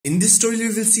In this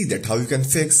tutorial you will see that how you can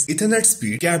fix Ethernet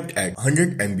speed capped at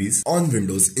 100 MBs on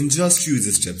Windows in just few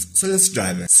easy steps. So let's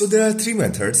dive in. So there are three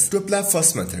methods to apply.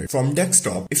 First method, from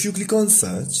desktop, if you click on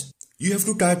search, you have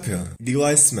to type here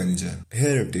device manager.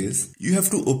 Here it is. You have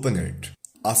to open it.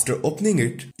 After opening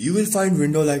it, you will find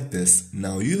window like this.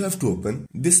 Now you have to open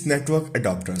this network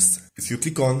adapters. If you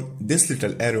click on this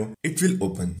little arrow, it will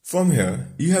open. From here,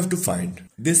 you have to find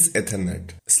this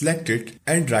Ethernet. Select it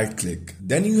and right click.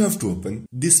 Then you have to open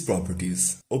these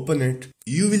properties. Open it.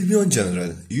 You will be on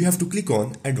general. You have to click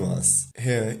on advanced.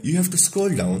 Here, you have to scroll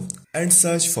down and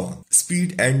search for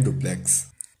speed and duplex.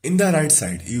 In the right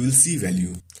side, you will see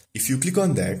value. If you click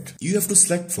on that, you have to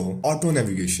select for auto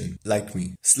navigation, like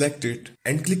me. Select it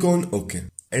and click on OK.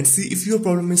 And see if your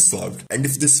problem is solved. And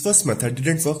if this first method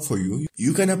didn't work for you,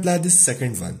 you can apply this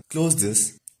second one. Close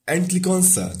this and click on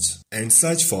search and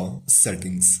search for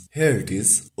settings. Here it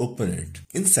is, open it.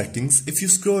 In settings, if you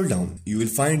scroll down, you will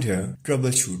find here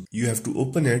troubleshoot. You have to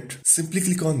open it, simply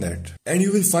click on that and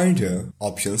you will find here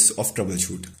options of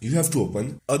troubleshoot. You have to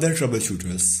open other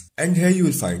troubleshooters and here you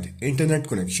will find internet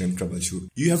connection troubleshoot.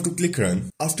 You have to click run.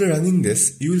 After running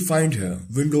this, you will find here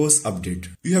Windows update.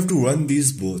 You have to run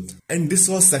these both and this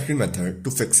was second method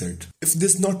to fix it. If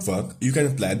this not work, you can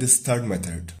apply this third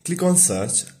method. Click on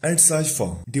search and search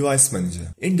for device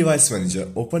manager. In device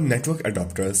manager, open network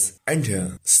adapters and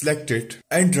here select it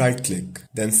and right click.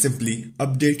 Then simply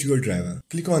update your driver.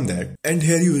 Click on that and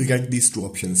here you will get these two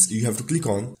options. You have to click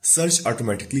on search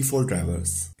automatically for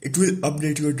drivers. It will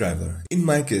update your driver. In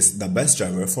my case, the best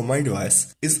driver for my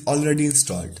device is already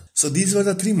installed. So these were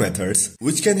the three methods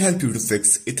which can help you to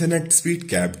fix Ethernet speed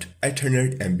capped at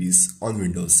 100 MBs on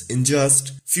Windows in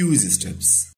just few easy steps.